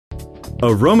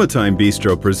Aromatime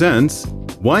Bistro presents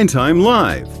Wine Time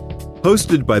Live,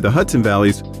 hosted by the Hudson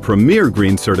Valley's premier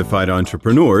green certified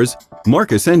entrepreneurs,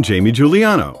 Marcus and Jamie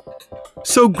Giuliano.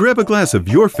 So grab a glass of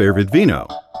your favorite vino,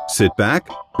 sit back,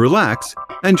 relax,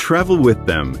 and travel with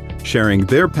them, sharing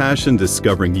their passion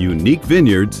discovering unique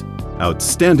vineyards,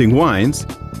 outstanding wines,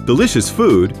 delicious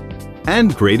food,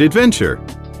 and great adventure.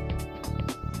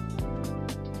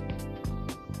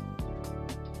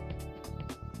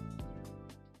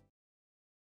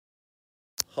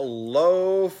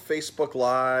 Hello, Facebook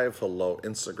Live. Hello,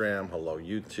 Instagram. Hello,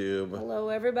 YouTube. Hello,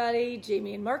 everybody.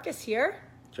 Jamie and Marcus here.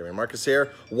 Jamie and Marcus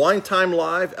here. Wine Time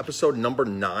Live, episode number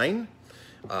 9.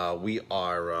 We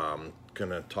are going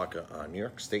to talk New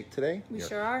York State today. We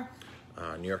sure are.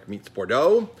 New York meets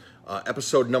Bordeaux,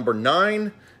 episode number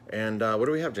 9. And what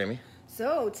do we have, Jamie?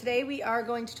 So today we are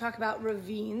going to talk about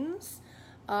Ravines.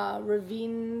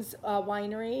 Ravines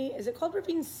Winery. Is it called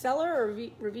Ravines Cellar or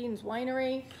Ravines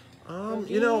Winery?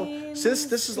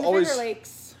 This is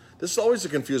always a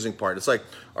confusing part. It's like,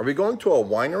 are we going to a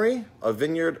winery, a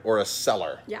vineyard, or a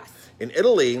cellar? Yes. In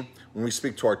Italy, when we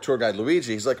speak to our tour guide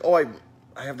Luigi, he's like, "Oh, I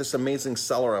have this amazing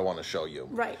cellar I want to show you."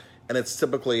 Right. And it's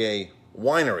typically a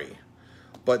winery,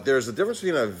 but there's a difference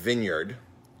between a vineyard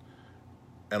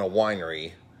and a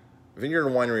winery. Vineyard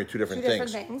and winery are two different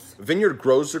things. Vineyard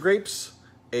grows the grapes.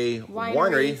 A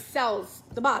winery sells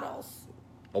the bottles.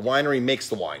 A winery makes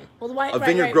the wine. Well, a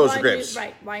vineyard grows the grapes.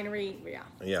 Right, winery,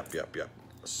 yeah. Yep.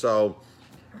 So,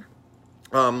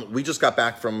 we just got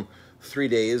back from 3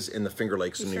 days in the Finger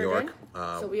Lakes in New York.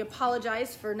 So we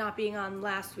apologize for not being on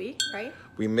last week, right?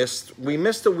 We missed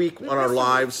a week on our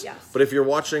lives. Yes. But if you're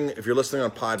listening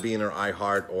on Podbean or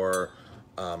iHeart or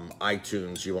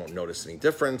iTunes, you won't notice any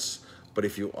difference. But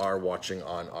if you are watching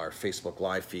on our Facebook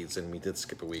Live feeds, and we did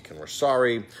skip a week, and we're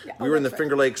sorry. Yeah, we were in the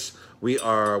Finger Lakes.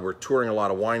 We're touring a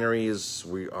lot of wineries.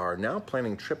 We are now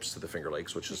planning trips to the Finger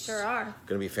Lakes, which is going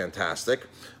to be fantastic.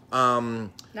 Not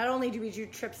only do we do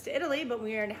trips to Italy, but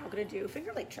we are now going to do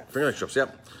Finger Lake trips. Finger Lake trips,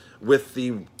 yep. With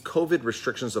the COVID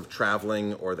restrictions of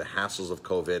traveling or the hassles of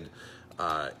COVID,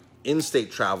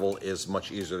 in-state travel is much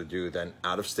easier to do than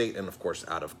out-of-state and, of course,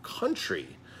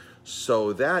 out-of-country.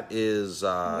 So that is...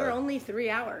 we're only 3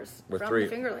 hours from the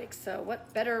Finger Lakes, so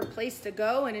what better place to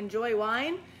go and enjoy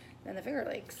wine than the Finger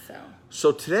Lakes?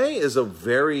 So today is a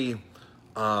very...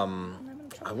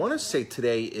 I want to say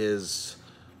today's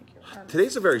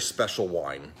a very special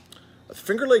wine. The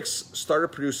Finger Lakes started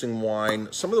producing wine.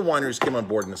 Some of the wineries came on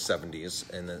board in the 70s.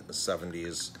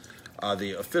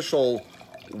 The official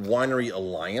Winery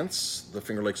Alliance, the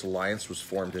Finger Lakes Alliance, was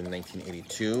formed in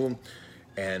 1982.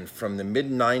 And from the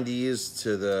mid-90s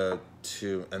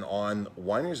and on,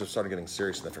 wineries have started getting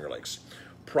serious in the Finger Lakes.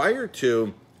 Prior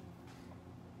to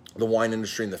the wine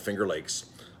industry in the Finger Lakes,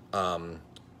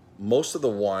 most of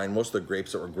the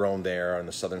grapes that were grown there on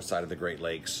the southern side of the Great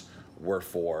Lakes were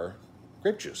for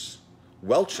grape juice.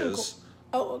 Welch's.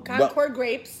 Concord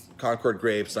grapes. Concord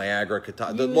grapes, Niagara,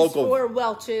 the local. For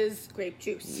Welch's grape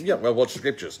juice. Yeah, Welch's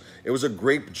grape juice. It was a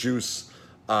grape juice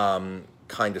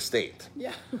kind of state.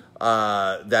 Yeah.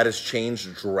 That has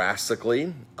changed drastically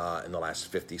in the last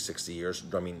 50, 60 years.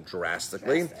 I mean,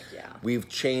 drastically. We've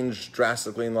changed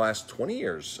drastically in the last 20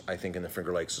 years, I think, in the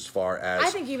Finger Lakes as far as... I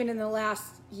think even in the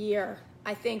last year,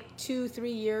 I think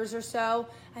 2-3 years or so,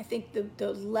 I think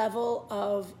the level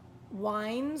of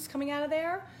wines coming out of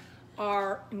there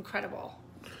are incredible.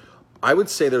 I would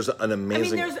say there's an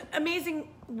amazing... there's amazing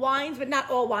wines, but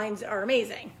not all wines are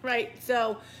amazing, right?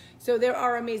 So there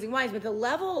are amazing wines, but the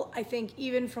level, I think,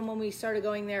 even from when we started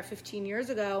going there 15 years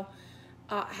ago,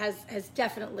 has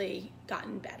definitely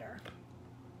gotten better.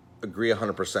 Agree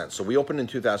 100%. So we opened in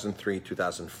 2003,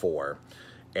 2004,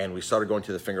 and we started going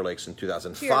to the Finger Lakes in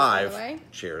 2005. Cheers, by the way.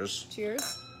 Cheers.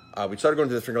 Cheers. We started going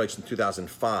to the Finger Lakes in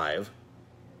 2005.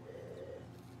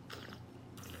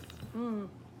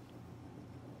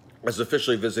 As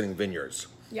officially visiting vineyards.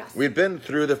 Yes. We'd been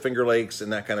through the Finger Lakes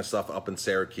and that kind of stuff up in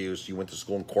Syracuse. You went to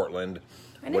school in Cortland.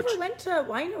 I never went to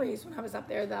wineries when I was up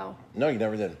there, though. No, you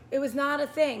never did. It was not a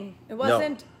thing. It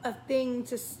wasn't a thing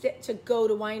to go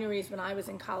to wineries when I was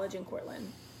in college in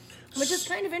Cortland. Which is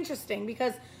kind of interesting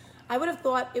because I would have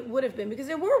thought it would have been because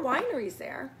there were wineries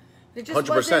there. It just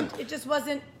 100%. It just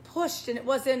wasn't pushed, and it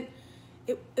wasn't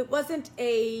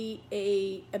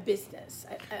a business.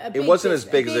 It wasn't as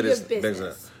big as it is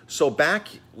business. So back,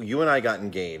 you and I got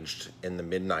engaged in the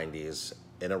mid-90s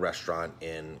in a restaurant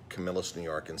in Camillus, New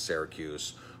York, in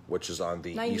Syracuse, which is on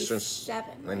the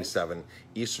 97,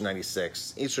 Eastern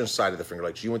 96, eastern side of the Finger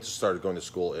Lakes. You started going to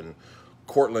school in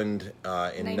Cortland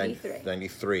in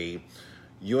 93.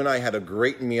 You and I had a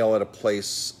great meal at a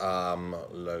place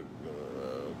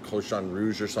Cochon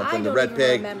Rouge or something. I The don't Red even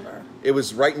Pig. remember. It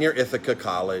was right near Ithaca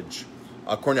College.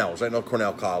 Cornell. It was right near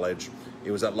Cornell College.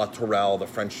 It was at La Tourelle, the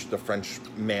French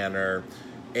manor.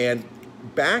 And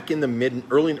back in the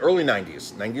early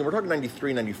 90s, we're talking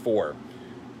 93, 94,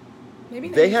 Maybe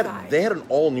they 95. had an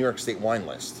all New York State wine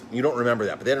list. You don't remember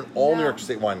that, but they had an all New No. York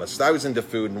State wine list. So I was into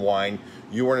food and wine.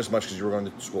 You weren't as much because you were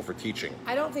going to school for teaching.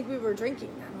 I don't think we were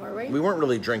drinking then, were we? We weren't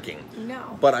really drinking.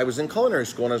 No. But I was in culinary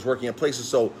school and I was working at places,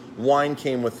 so wine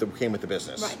came with the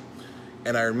business. Right.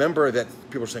 And I remember that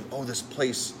people were saying, "Oh, this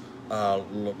place,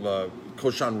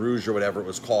 Cochon Rouge or whatever it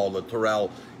was called, La Tourelle,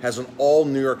 has an all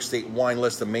New York State wine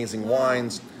list, amazing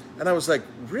wines." And I was like,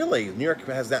 "Really? New York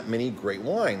has that many great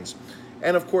wines?"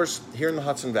 And of course, here in the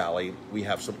Hudson Valley, we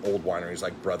have some old wineries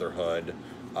like Brotherhood,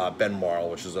 Ben Marl,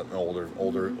 which is an old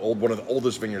one of the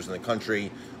oldest vineyards in the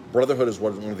country. Brotherhood is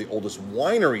one of the oldest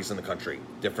wineries in the country.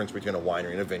 Difference between a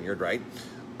winery and a vineyard, right?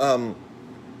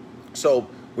 So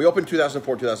we opened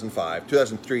 2004, 2005,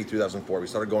 2003, 2004. We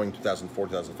started going 2004,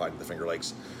 2005 to the Finger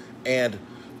Lakes. And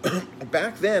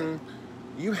back then,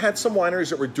 you had some wineries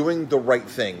that were doing the right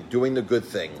thing, doing the good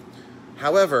thing.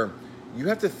 However, you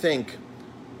have to think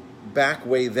back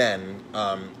way then,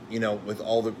 with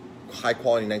all the high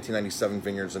quality 1997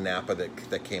 vineyards in Napa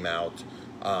that came out,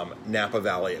 Napa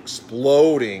Valley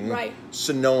exploding, Right.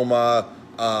 Sonoma,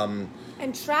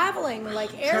 And traveling,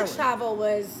 like air travel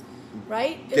was,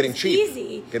 right? It Getting was cheap.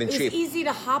 Easy. Getting it cheap. was easy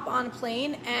to hop on a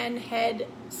plane and head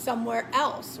somewhere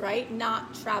else, right?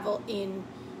 Not travel in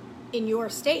your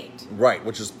state. right,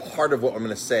 which is part of what I'm going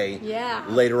to say Yeah.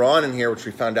 later on in here, which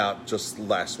we found out just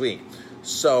last week.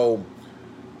 So,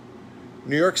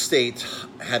 New York State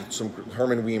had some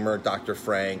Herman Weimer, Dr.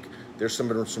 Frank. There's some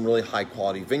really high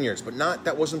quality vineyards, but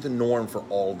that wasn't the norm for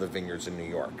all the vineyards in New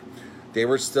York. They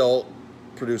were still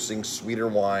producing sweeter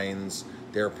wines.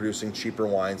 They were producing cheaper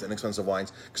wines, inexpensive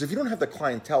wines. Because if you don't have the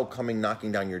clientele coming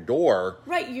knocking down your door,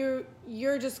 Right,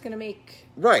 you're just gonna make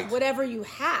Right. whatever you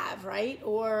have, right?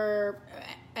 Or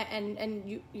and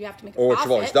you have to make a Or what profit,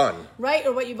 you've always done. right?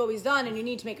 Or what you've always done, and you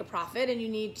need to make a profit, and you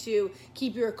need to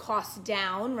keep your costs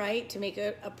down, right? To make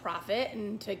a profit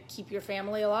and to keep your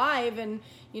family alive, and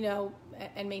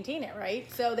and maintain it, right?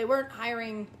 So they weren't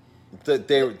hiring.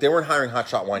 they weren't hiring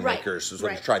hotshot winemakers, Right, is what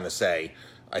right. you're trying to say.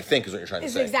 I think is what you're trying to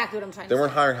Is say. exactly what I'm trying They to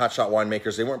weren't say. hiring hotshot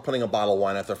winemakers. They weren't putting a bottle of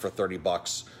wine out there for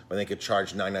 $30 when they could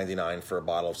charge $9.99 for a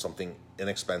bottle of something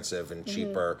inexpensive and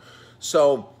cheaper.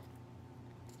 So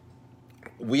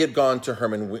we had gone to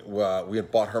we had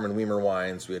bought Herman Weimer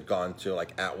wines. We had gone to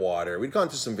like Atwater. We'd gone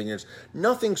to some vineyards.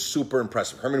 Nothing super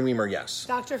impressive. Herman Weimer, yes.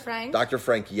 Dr. Frank. Dr.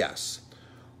 Frank, yes.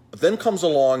 Then comes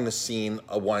along the scene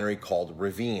a winery called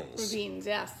Ravines. Ravines,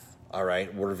 yes. All right,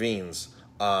 Ravines.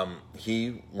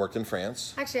 He worked in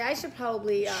France. Actually, I should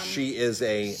probably She is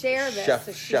a share this chef.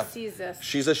 if she chef. sees this.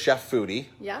 She's a chef foodie.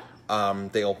 Yeah.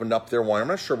 They opened up their wine. I'm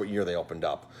not sure what year they opened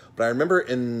up, but I remember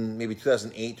in maybe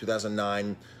 2008,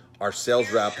 2009, our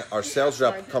sales rep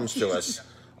comes to us.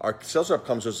 Our sales rep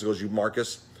comes to us and goes, "You,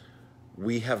 Marcus,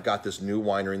 we have got this new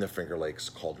winery in the Finger Lakes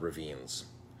called Ravines.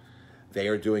 They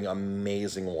are doing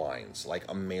amazing wines, like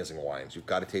amazing wines. You've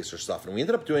got to taste their stuff." And we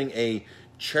ended up doing a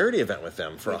charity event with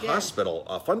them for a did. hospital,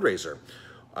 a fundraiser.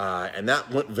 And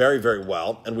that went very, very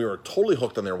well. And we were totally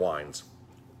hooked on their wines.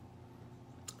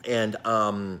 And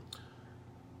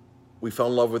we fell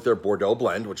in love with their Bordeaux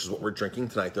blend, which is what we're drinking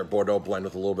tonight. Their Bordeaux blend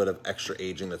with a little bit of extra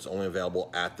aging that's only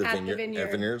available at the vineyard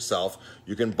itself.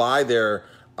 You can buy their,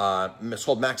 it's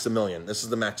called Maximilian. This is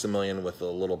the Maximilian with a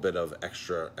little bit of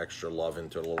extra love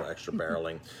into it, a little extra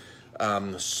barreling.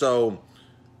 So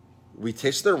we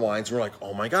tasted their wines and we're like,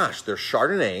 oh my gosh, their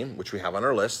Chardonnay, which we have on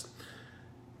our list,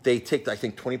 they take, I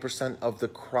think, 20% of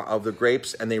the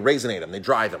grapes and they raisinate them. They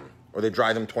dry them. Or they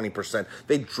dry them 20%.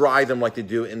 They dry them like they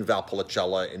do in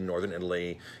Valpolicella in northern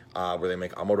Italy, where they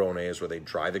make amarones, where they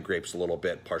dry the grapes a little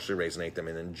bit, partially raisinate them,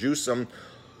 and then juice them.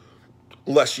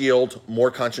 Less yield, more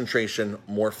concentration,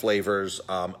 more flavors,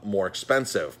 more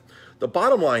expensive. The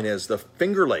bottom line is the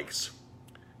Finger Lakes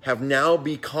have now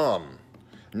become,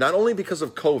 not only because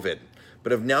of COVID,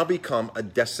 but have now become a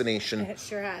destination, It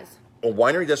sure has. a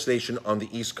winery destination on the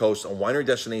East Coast, a winery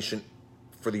destination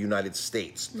for the United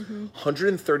States.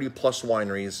 130 plus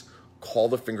wineries call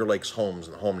the Finger Lakes home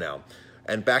now.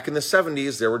 And back in the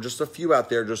 70s, there were just a few out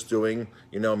there just doing,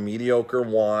 mediocre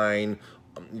wine,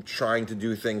 trying to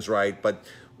do things right. But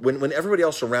when everybody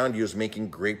else around you is making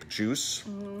grape juice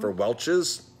for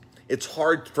Welch's, it's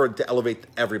hard to elevate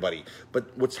everybody.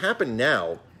 But what's happened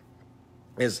now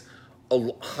is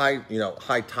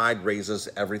high tide raises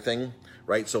everything.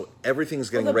 Right, so everything's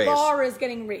getting raised. The bar is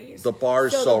getting raised. The bar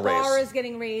is so the bar raised. is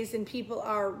getting raised, and people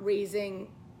are raising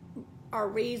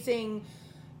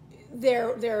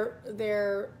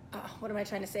their what am I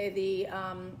trying to say?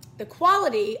 The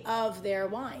quality of their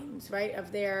wines, right?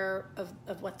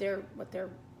 Of what they're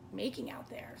making out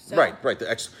there. So, Right.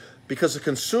 Because the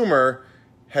consumer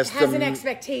has an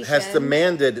expectation. has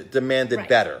demanded Right,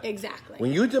 better. exactly.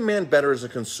 When you demand better as a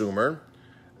consumer,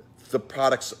 the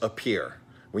products appear.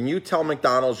 When you tell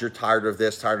McDonald's you're tired of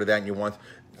this, tired of that, and you want,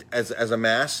 as a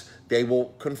mass, they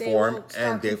will conform will start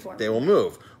and conforming. they will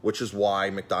move. Which is why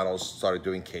McDonald's started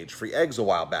doing cage-free eggs a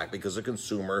while back, because of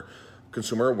consumer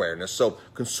awareness. So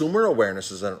consumer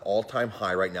awareness is at an all-time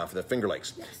high right now for the Finger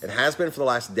Lakes. Yes. It has been for the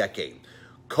last decade.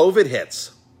 COVID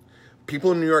hits.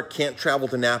 People in New York can't travel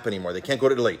to Napa anymore. They can't go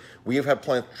to Italy. We have had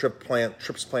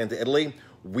trips planned to Italy.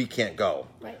 We can't go.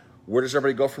 Right. Where does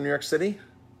everybody go from New York City?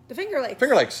 The Finger Lakes.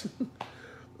 Finger Lakes.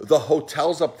 The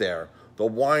hotels up there, the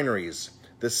wineries,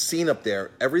 the scene up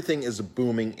there, everything is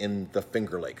booming in the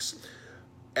Finger Lakes.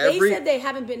 They said they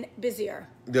haven't been busier.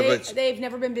 They've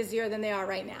never been busier than they are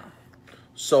right now.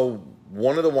 So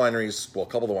one of the wineries, well, a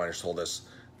couple of the wineries told us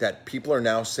that people are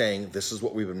now saying this is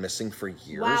what we've been missing for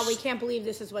years. Wow, we can't believe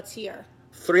this is what's here.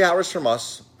 3 hours from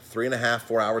us, 3.5,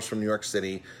 4 hours from New York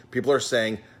City, people are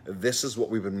saying this is what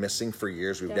we've been missing for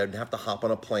years. We didn't have to hop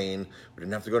on a plane. We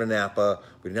didn't have to go to Napa.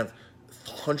 We didn't have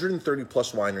 130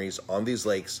 plus wineries on these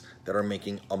lakes that are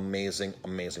making amazing,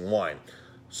 amazing wine.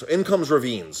 So in comes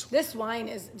Ravines. This wine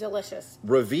is delicious.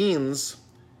 Ravines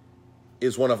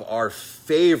is one of our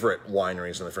favorite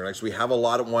wineries in the Finger Lakes. We have a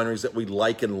lot of wineries that we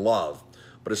like and love.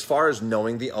 But as far as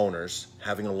knowing the owners,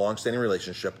 having a long-standing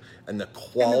relationship, and the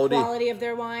quality Of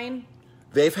their wine.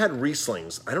 they've had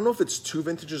Rieslings. I don't know if it's 2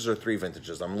 vintages or 3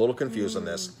 vintages. I'm a little confused on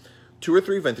this. 2 or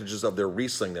 3 vintages of their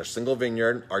Riesling, their single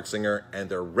vineyard, Artzinger, and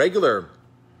their regular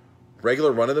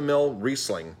run-of-the-mill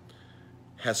Riesling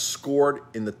has scored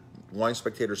in the Wine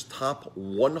Spectator's top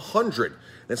 100. And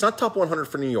it's not top 100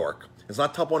 for New York. It's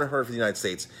not top 100 for the United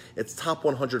States. It's top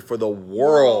 100 for the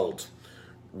world.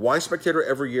 Wine Spectator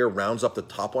every year rounds up the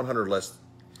top 100 list.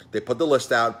 They put the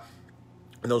list out,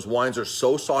 and those wines are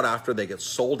so sought after, they get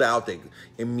sold out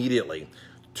immediately.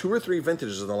 2 or 3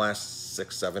 vintages in the last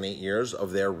 6, 7, 8 years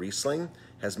of their Riesling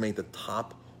has made the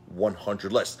top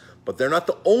 100 list. But they're not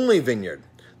the only vineyard.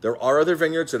 There are other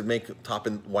vineyards that make top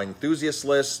wine enthusiast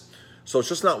lists. So it's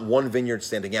just not one vineyard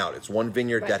standing out. It's one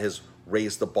vineyard that has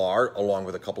raised the bar along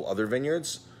with a couple other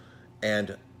vineyards.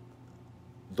 And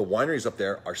the wineries up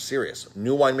there are serious.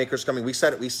 New winemakers coming. We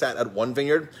sat at one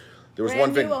vineyard. There was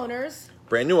Brand new owners.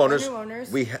 Brand new owners.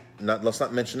 Let's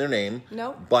not mention their name.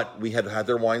 No. But we had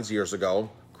their wines years ago.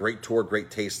 Great tour,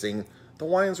 great tasting. The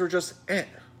wines were just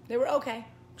They were okay.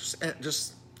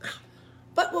 Just.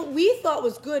 But what we thought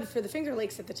was good for the Finger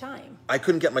Lakes at the time. I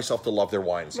couldn't get myself to love their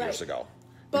wines years ago.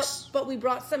 But we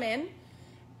brought some in,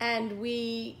 and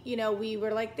we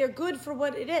were like, they're good for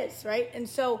what it is, right? And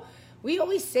so we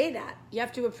always say that you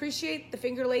have to appreciate the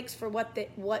Finger Lakes for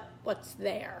what's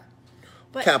there.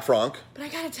 But Cab Franc. But I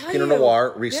gotta tell Pinot you,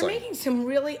 Noir, Riesling. they're making some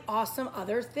really awesome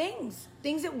other things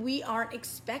that we aren't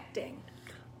expecting.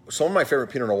 Some of my favorite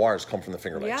Pinot Noirs come from the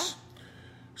Finger Lakes. Yeah.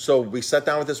 So we sat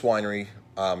down with this winery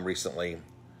recently.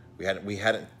 We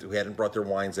hadn't brought their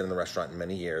wines in the restaurant in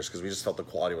many years because we just felt the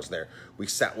quality wasn't there. We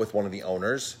sat with one of the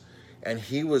owners, and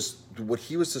what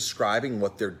he was describing,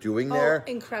 what they're doing there,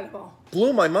 Incredible.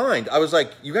 blew my mind. I was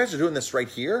like, "You guys are doing this right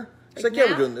here?" He's like, "Yeah,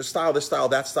 now? we're doing this style,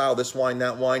 that style, this wine,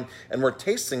 that wine," and we're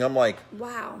tasting. I'm like,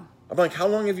 Wow. "How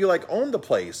long have you owned the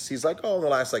place?" He's like, "Oh, in the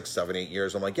last 7, 8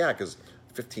 years." I'm like, "Yeah, because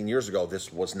 15 years ago,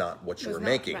 this was not what you were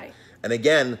making." Right. And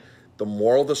again, the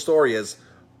moral of the story is,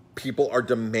 people are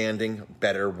demanding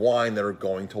better wine that are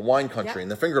going to wine country in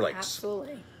the Finger Lakes.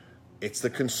 Absolutely. It's the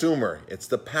consumer, it's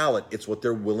the palate, it's what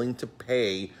they're willing to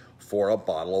pay for a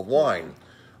bottle of wine.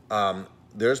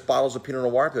 There's bottles of Pinot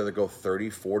Noir there that go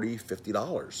 $30, $40,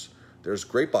 $50. There's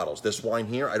great bottles. This wine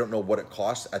here, I don't know what it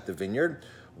costs at the vineyard.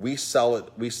 We sell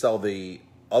the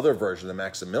other version, the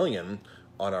Maximilian,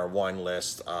 on our wine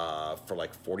list for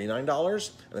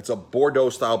 $49, and it's a Bordeaux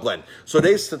style blend. So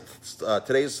today's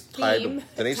theme,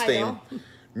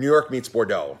 New York meets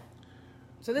Bordeaux.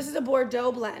 So this is a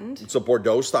Bordeaux blend. It's a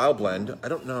Bordeaux style blend. I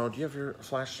don't know. Do you have your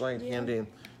flashlight handy,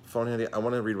 phone handy? I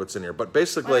want to read what's in here, but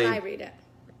basically, Why don't I read it?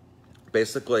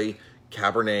 Basically,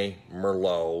 Cabernet,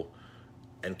 Merlot,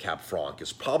 and Cab Franc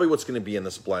is probably what's going to be in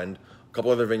this blend. A couple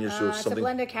other vineyards do something. It's a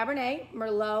blend of Cabernet,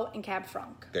 Merlot, and Cab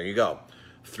Franc. There you go.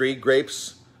 3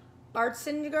 grapes.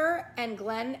 Artzinger and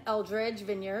Glen Eldridge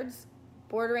vineyards,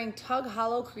 bordering Tug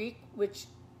Hollow Creek, which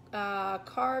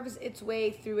carves its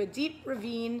way through a deep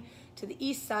ravine to the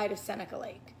east side of Seneca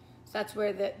Lake. So that's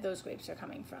where those grapes are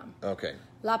coming from. Okay.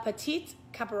 La Petite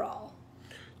Caporal.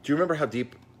 Do you remember how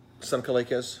deep Seneca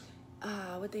Lake is?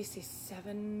 What'd they say?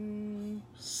 600.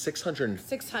 600.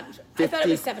 I thought it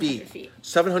was 700 feet.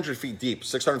 700 feet deep.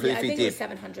 650 Yeah, I feet think deep. it was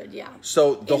 700. Yeah.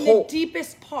 So the in whole the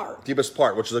deepest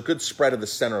part, which is a good spread of the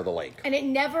center of the lake. and it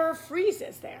never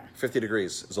freezes there. 50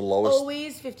 degrees is the lowest.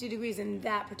 Always 50 degrees in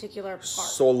that particular part.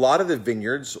 So a lot of the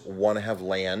vineyards want to have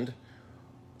land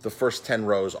the first 10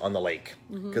 rows on the lake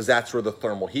because that's where the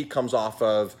thermal heat comes off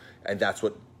of, and that's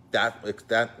what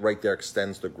that right there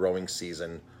extends the growing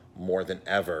season more than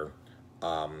ever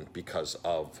because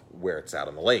of where it's at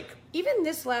on the lake. Even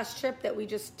this last trip that we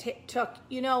just took,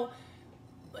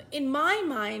 in my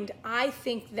mind, I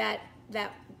think that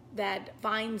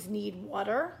vines need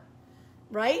water,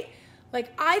 right?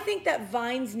 Like, I think that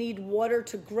vines need water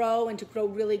to grow and to grow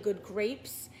really good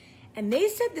grapes. And they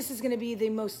said this is going to be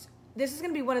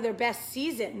one of their best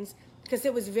seasons because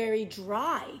it was very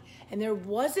dry and there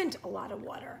wasn't a lot of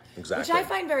water. Exactly. Which I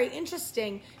find very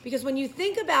interesting because when you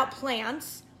think about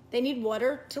plants, they need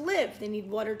water to live, they need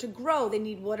water to grow, they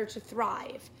need water to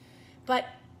thrive. But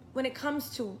when it comes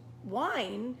to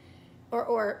wine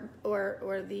or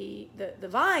the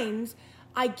vines,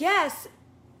 I guess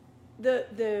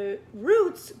the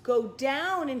roots go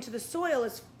down into the soil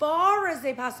as far as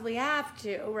they possibly have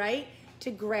to, right?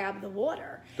 To grab the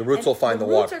water. The roots will find the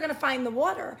water. The roots are going to find the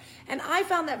water. And I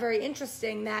found that very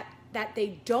interesting that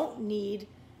they don't need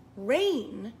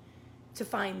rain to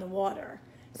find the water.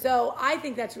 So I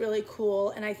think that's really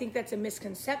cool, and I think that's a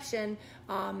misconception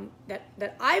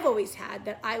that I've always had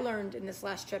that I learned in this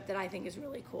last trip that I think is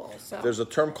really cool. So There's a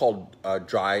term called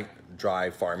dry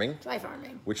farming. Dry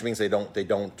farming. Which means they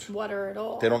don't Water at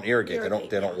all. They don't irrigate. They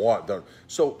don't yeah. water.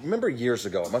 So remember years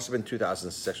ago, it must have been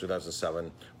 2006,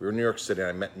 2007. We were in New York City,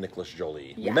 and I met Nicolas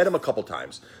Joly. We Yes. met him a couple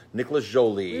times. Nicolas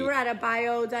Joly. We were at a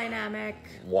biodynamic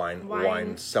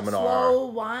wine seminar.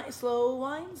 Slow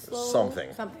wine. Something.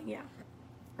 Yeah.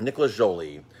 Nicolas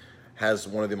Joly has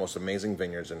one of the most amazing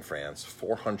vineyards in France,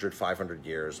 400, 500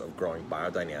 years of growing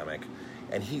biodynamic.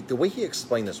 And the way he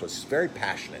explained this was he's very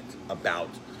passionate about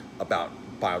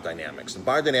biodynamics. And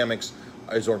biodynamics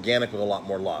is organic with a lot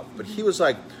more love. But he was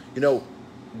like,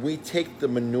 we take the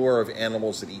manure of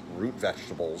animals that eat root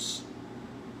vegetables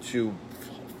to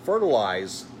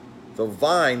fertilize the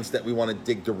vines that we want to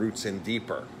dig the roots in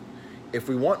deeper. If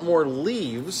we want more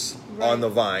leaves on the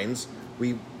vines,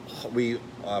 we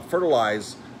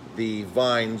fertilize the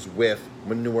vines with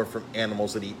manure from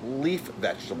animals that eat leaf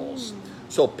vegetables.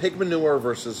 So pig manure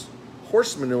versus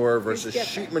horse manure versus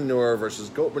sheep manure versus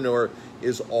goat manure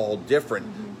is all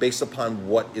different based upon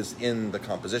what is in the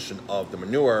composition of the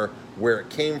manure, where it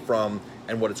came from,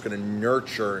 and what it's going to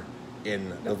nurture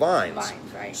in the vines.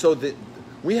 Right. So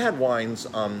we had wines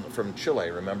from Chile,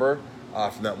 remember?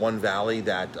 From that one valley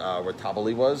that where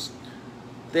Tabali was.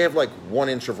 They have like 1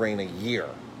 inch of rain a year.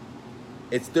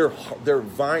 It's they're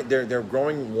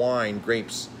growing wine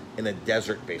grapes in a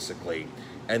desert basically,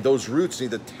 and those roots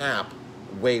need to tap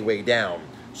way down.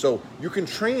 So you can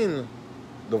train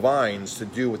the vines to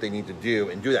do what they need to do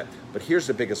and do that. But here's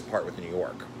the biggest part with New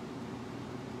York: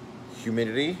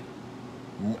 humidity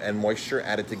and moisture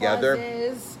added together.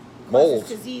 Causes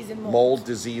disease and mold.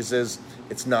 Diseases.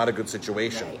 It's not a good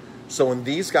situation. Right. So when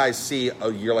these guys see a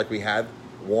year like we had,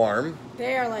 warm,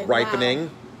 they are like ripening,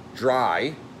 wow.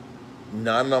 dry,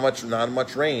 not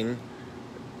much rain.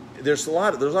 There's a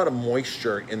lot of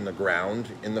moisture in the ground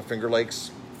in the Finger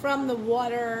Lakes from the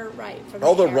water, right? From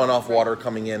all the air, runoff right. water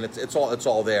coming in. It's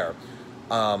all there.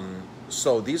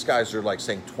 So these guys are like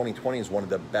saying 2020 is one of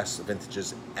the best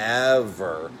vintages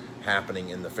ever happening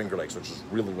in the Finger Lakes, which is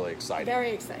really exciting.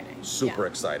 Very exciting. Super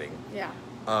exciting. Yeah.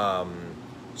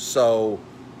 So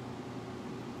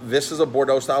this is a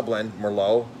Bordeaux style blend: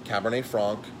 Merlot, Cabernet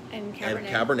Franc, and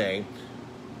Cabernet.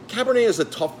 Cabernet is a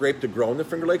tough grape to grow in the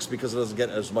Finger Lakes because it doesn't get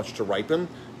as much to ripen.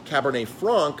 Cabernet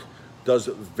Franc does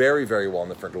very well in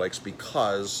the Finger Lakes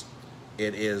because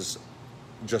it is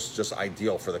just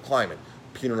ideal for the climate.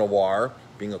 Pinot Noir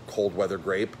being a cold weather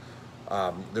grape.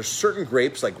 There's certain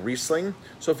grapes like Riesling.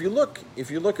 So if you look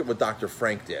at what Dr.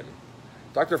 Frank did,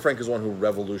 Dr. Frank is one who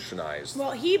revolutionized.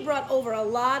 Well, he brought over a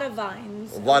lot of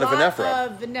vines, a lot of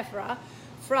vinifera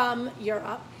from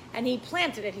Europe, and he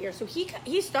planted it here. So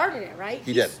he started it, right?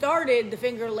 He did. Started the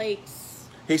Finger Lakes.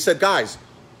 He said, guys,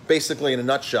 basically in a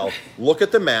nutshell, look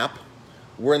at the map.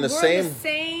 We're in the same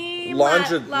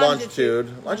longitude or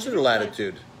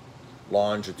latitude?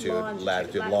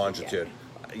 Longitude.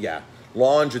 Yeah.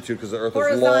 Longitude, because the Earth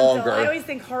is longer. I always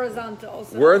think horizontal.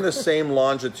 So. We're in the same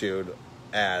longitude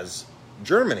as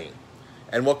Germany.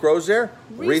 And what grows there?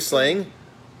 Riesling,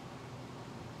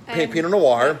 Pinot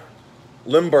Noir,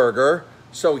 Limburger.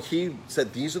 So he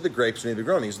said, these are the grapes we need to be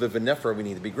growing. These are the vinifera we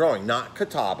need to be growing. Not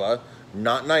Catawba,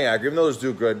 not Niagara, even though those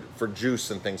do good for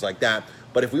juice and things like that.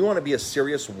 But if we want to be a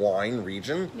serious wine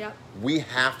region, Yep. we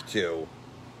have to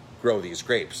grow these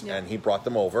grapes. Yep. And he brought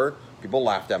them over. People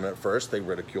laughed at him at first. They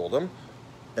ridiculed him.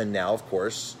 And now, of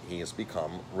course, he has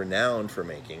become renowned for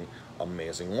making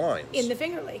amazing wines. In the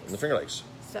Finger Lakes. In the Finger Lakes.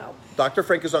 So Dr.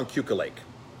 Frank is on Keuka Lake.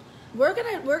 we're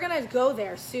gonna go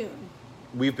there soon.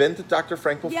 We've been to Dr.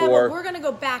 Frank before. Yeah, but we're gonna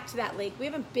go back to that lake. We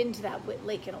haven't been to that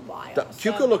lake in a while.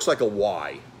 Keuka so- looks like a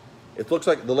Y. It looks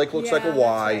like the lake looks like a Yeah,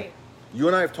 Y. that's right. You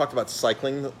and I have talked about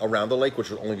cycling around the lake, which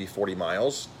would only be 40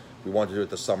 miles. We wanted to do it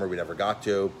this summer. We never got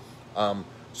to.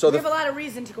 So We have a lot of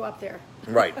reason to go up there.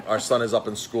 right, our son is up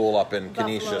in school up in Buffalo,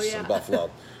 Canisius yeah. in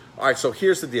Buffalo. All right, so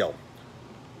here's the deal.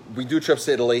 We do trips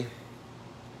to Italy.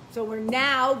 So we're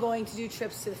now going to do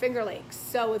trips to the Finger Lakes.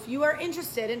 So if you are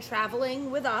interested in traveling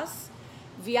with us,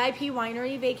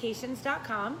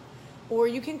 VIPWineryVacations.com, or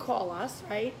you can call us,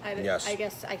 right? Yes. I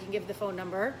guess I can give the phone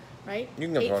number, right? You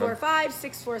can give the phone number.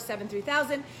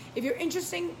 845-647-3000. If you're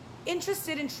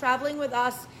interested in traveling with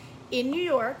us in New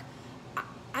York,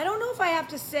 I don't know if I have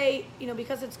to say,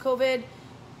 because it's COVID,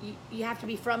 you have to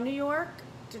be from New York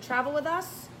to travel with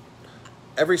us.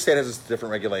 Every state has its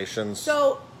different regulations.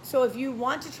 So if you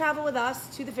want to travel with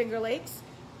us to the Finger Lakes,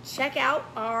 check out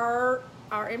our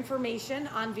information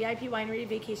on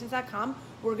VIPWineryVacations.com.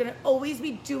 We're going to always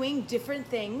be doing different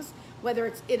things, whether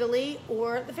it's Italy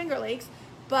or the Finger Lakes.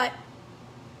 But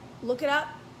look it up,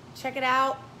 check it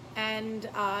out, and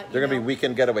They're going to be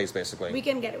weekend getaways, basically.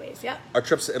 weekend getaways. Yep. Our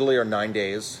trips to Italy are 9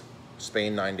 days.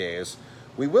 Spain, 9 days.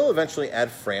 We will eventually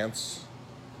add France.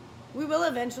 We will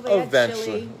eventually add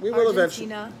Chile, We will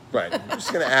Argentina. eventually. Right. I'm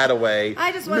just going to add away.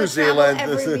 I just New want to travel Zealand.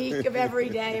 every week of every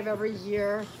day of every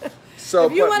year. So,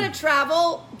 if you but- want to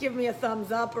travel, give me a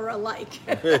thumbs up or a like.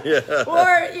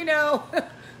 Or,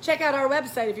 check out our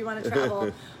website if you want to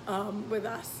travel with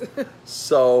us.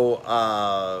 So,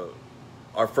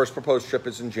 our first proposed trip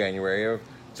is in January of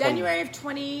January of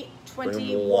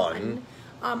 2021.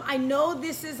 I know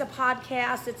this is a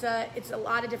podcast. It's a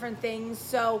lot of different things.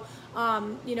 So,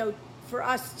 for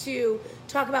us to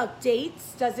talk about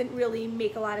dates doesn't really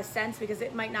make a lot of sense because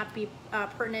it might not be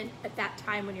pertinent at that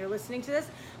time when you're listening to this.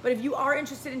 But if you are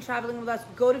interested in traveling with us,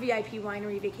 go to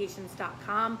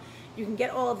VIPWineryVacations.com. You can get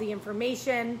all of the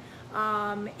information.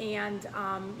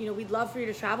 We'd love for you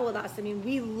to travel with us. I mean,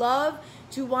 we love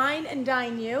to wine and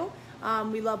dine you.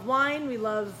 We love wine. We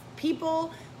love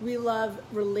people. We love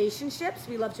relationships.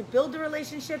 We love to build the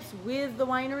relationships with the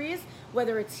wineries,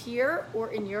 whether it's here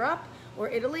or in Europe or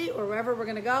Italy or wherever we're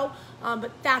going to go.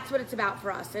 But that's what it's about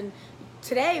for us. And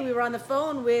today we were on the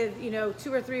phone with, 2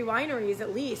 or 3 wineries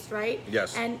at least, right?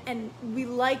 Yes. And we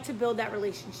like to build that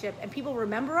relationship, and people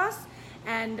remember us.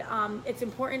 And it's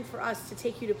important for us to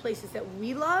take you to places that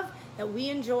we love, that we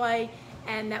enjoy,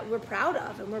 and that we're proud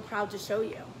of, and we're proud to show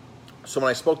you. So when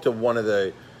I spoke to one of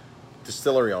the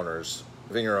distillery owners,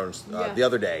 vineyard owners, Yeah. the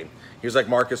other day, he was like,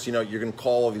 Marcus, you're going to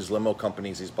call all these limo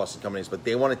companies, these bus companies, but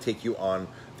they want to take you on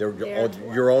their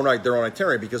own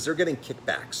itinerary because they're getting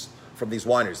kickbacks from these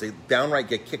wineries. They downright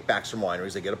get kickbacks from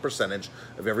wineries. They get a percentage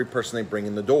of every person they bring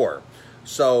in the door.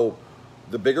 So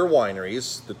the bigger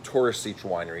wineries, the touristy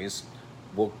wineries,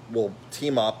 will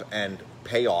team up and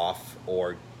pay off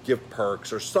or give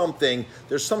perks or something.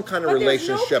 There's some kind of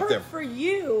relationship There's no there. perk for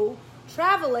you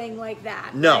traveling like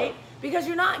that, No. right? Because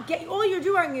you're not getting, all you're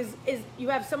doing is you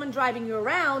have someone driving you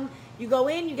around, you go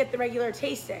in, you get the regular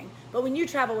tasting. But when you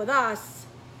travel with us,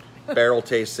 Barrel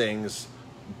tastings,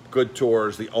 good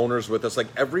tours, the owners with us. Like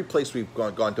every place we've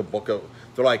gone to book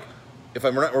they're like, if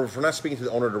we're not speaking to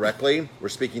the owner directly, we're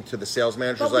speaking to the sales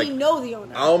manager. but we know the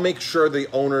owner. I'll make sure the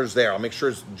owner's there. I'll make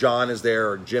sure John is there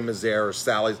or Jim is there or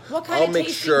Sally's. What kind I'll of make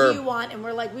tasting sure do you want? And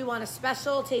we're like, we want a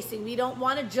special tasting. We don't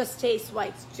want to just taste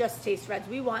whites, just taste reds.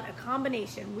 We want a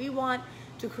combination. We want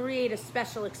to create a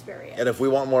special experience. And if we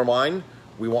want more wine,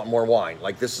 we want more wine.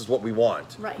 Like this is what we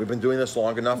want. Right. We've been doing this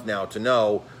long enough now to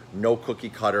know no cookie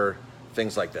cutter,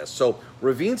 things like this. So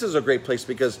Ravines is a great place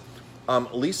because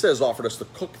Lisa has offered us to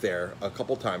cook there a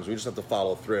couple times. We just have to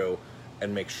follow through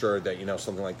and make sure that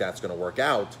something like that's going to work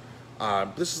out.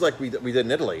 This is like we did in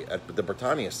Italy at the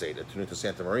Bertani estate at Tenuta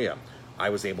Santa Maria. I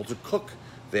was able to cook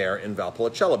there in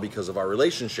Valpolicella because of our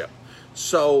relationship.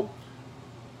 So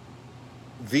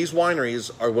these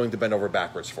wineries are willing to bend over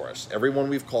backwards for us. Everyone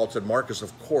we've called said, Marcus,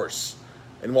 of course.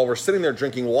 And while we're sitting there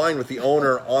drinking wine with the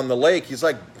owner on the lake, he's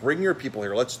like, bring your people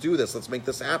here. Let's do this. Let's make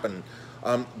this happen.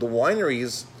 The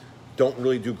wineries don't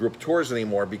really do group tours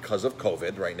anymore because of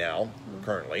COVID right now,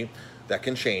 currently. That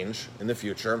can change in the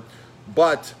future.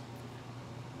 But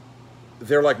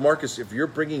they're like, Marcus, if you're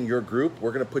bringing your group,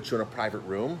 we're going to put you in a private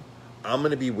room. I'm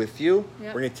going to be with you.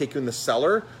 Yep. We're going to take you in the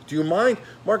cellar. Do you mind,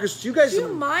 Marcus? Do you guys? Do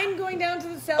you mind going down to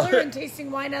the cellar and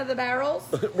tasting wine out of the barrels?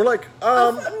 We're like,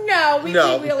 No, we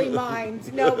no. really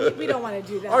mind. No, we don't want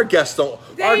to do that. Our guests don't.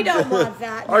 They don't want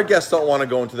that. Our guests don't want to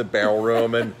go into the barrel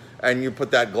room and you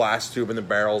put that glass tube in the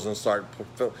barrels and start.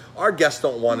 Our guests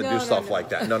don't want to do stuff like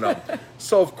that. No.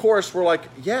 So of course we're like,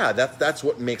 yeah, that's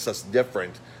what makes us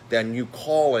different than you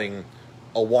calling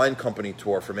a wine company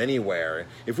tour from anywhere.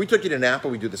 If we took you to Napa,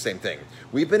 we do the same thing.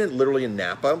 We've been literally in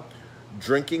Napa,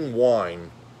 drinking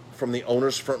wine from the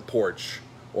owner's front porch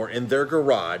or in their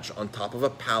garage on top of a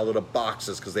pallet of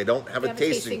boxes because they don't have a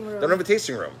tasting room. They don't have a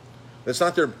tasting room. It's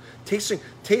not their tasting.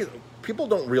 People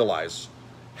don't realize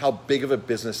how big of a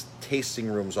business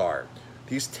tasting rooms are.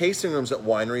 These tasting rooms that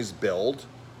wineries build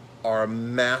are a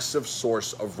massive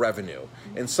source of revenue.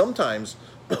 And sometimes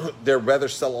they'd rather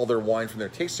sell all their wine from their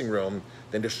tasting room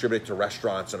than distribute it to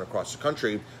restaurants and across the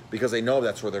country because they know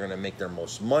that's where they're going to make their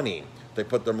most money. They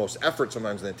put their most effort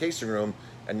sometimes in the tasting room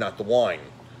and not the wine.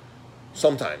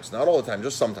 Sometimes, not all the time,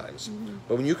 just sometimes. Mm-hmm.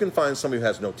 But when you can find somebody who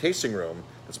has no tasting room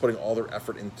that's putting all their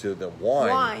effort into the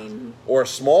wine. Or a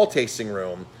small tasting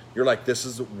room, you're like, this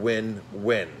is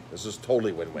win-win. This is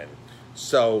totally win-win.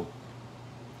 So,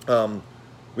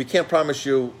 we can't promise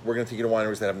you we're going to take you to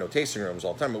wineries that have no tasting rooms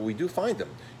all the time, but we do find them.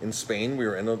 In Spain, we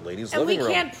were in a lady's living room. And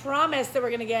we can't promise that we're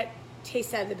going to get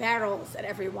taste out of the barrels at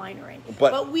every winery.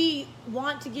 But we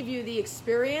want to give you the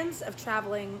experience of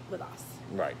traveling with us.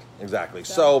 Right, exactly.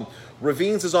 So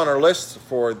Ravines is on our list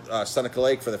for Seneca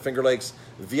Lake, for the Finger Lakes,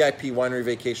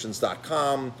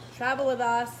 VIPWineryVacations.com. Travel with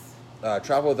us.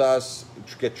 Travel with us.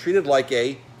 Get treated like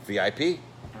a VIP.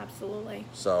 Absolutely.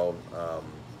 So...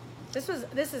 This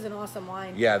is an awesome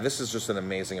wine. Yeah, this is just an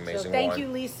amazing wine. Thank you,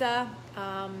 Lisa.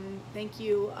 Thank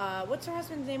you. What's her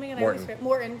husband's name again? Morton.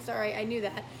 Morton. Sorry, I knew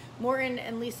that. Morton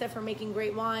and Lisa for making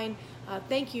great wine.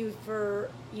 Thank you for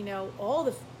all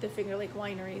the Finger Lake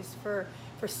wineries for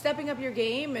stepping up your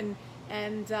game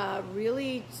and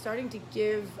really starting to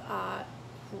give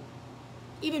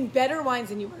even better wines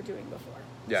than you were doing before.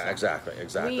 Yeah, so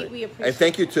exactly. We appreciate. And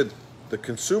thank you to the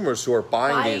consumers who are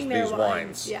buying these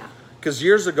wines. Yeah. Because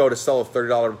years ago, to sell a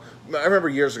 $30, I remember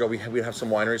years ago we'd have some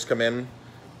wineries come in,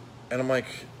 and I'm like,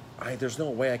 there's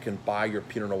no way I can buy your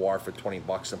Pinot Noir for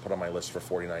 $20 and put on my list for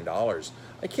 $49.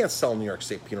 I can't sell New York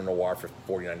State Pinot Noir for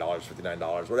 $49,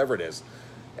 $59, whatever it is.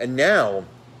 And now,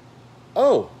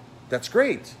 that's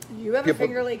great. You have a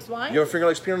Finger Lakes wine? You have a Finger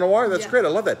Lakes Pinot Noir? That's great. I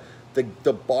love that.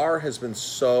 The bar has been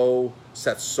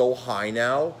set so high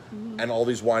now, and all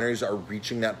these wineries are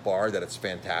reaching that bar that it's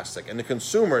fantastic. And the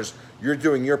consumers, you're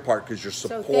doing your part because you're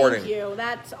supporting. So thank you.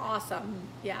 That's awesome.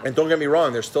 Yeah. And don't get me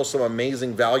wrong, there's still some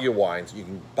amazing value wines you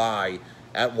can buy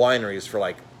at wineries for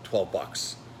like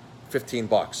 $12, $15,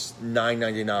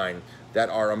 $9.99 that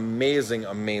are amazing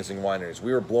wineries.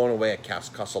 We were blown away at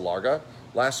Casa Larga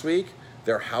last week.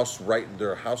 Their house red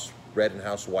and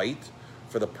house white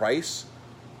for the price.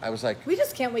 I was like... We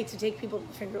just can't wait to take people to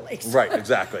the Finger Lakes. Right,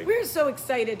 exactly. We're so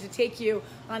excited to take you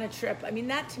on a trip. I mean,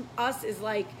 that to us is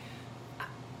like...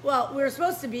 Well, we're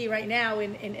supposed to be right now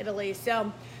in Italy.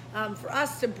 So for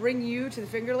us to bring you to the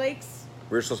Finger Lakes...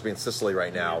 We're supposed to be in Sicily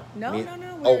right now. No.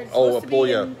 We're supposed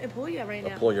Apulia. To be in Apulia right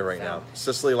now. Apulia right now.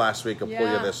 Sicily last week,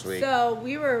 Apulia this week. So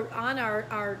we were on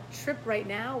our trip right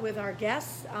now with our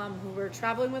guests who were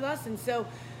traveling with us. And so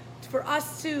for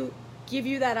us to... give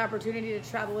you that opportunity to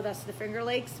travel with us to the Finger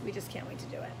Lakes. We just can't wait to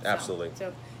do it. Absolutely.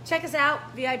 So check us out,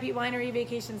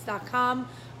 VIPWineryVacations.com.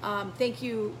 Thank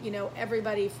you,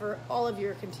 everybody for all of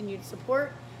your continued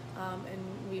support, and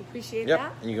we appreciate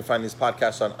that. And you can find these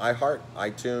podcasts on iHeart,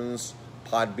 iTunes,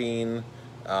 Podbean,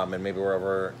 and maybe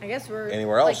wherever. I guess we're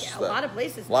anywhere else. Like a lot of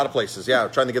places. A lot of places. Yeah,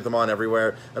 trying to get them on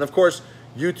everywhere, and of course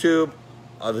YouTube,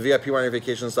 the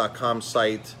VIPWineryVacations.com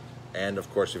site. And,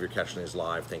 of course, if you're catching these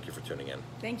live, thank you for tuning in.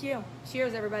 Thank you.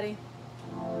 Cheers, everybody.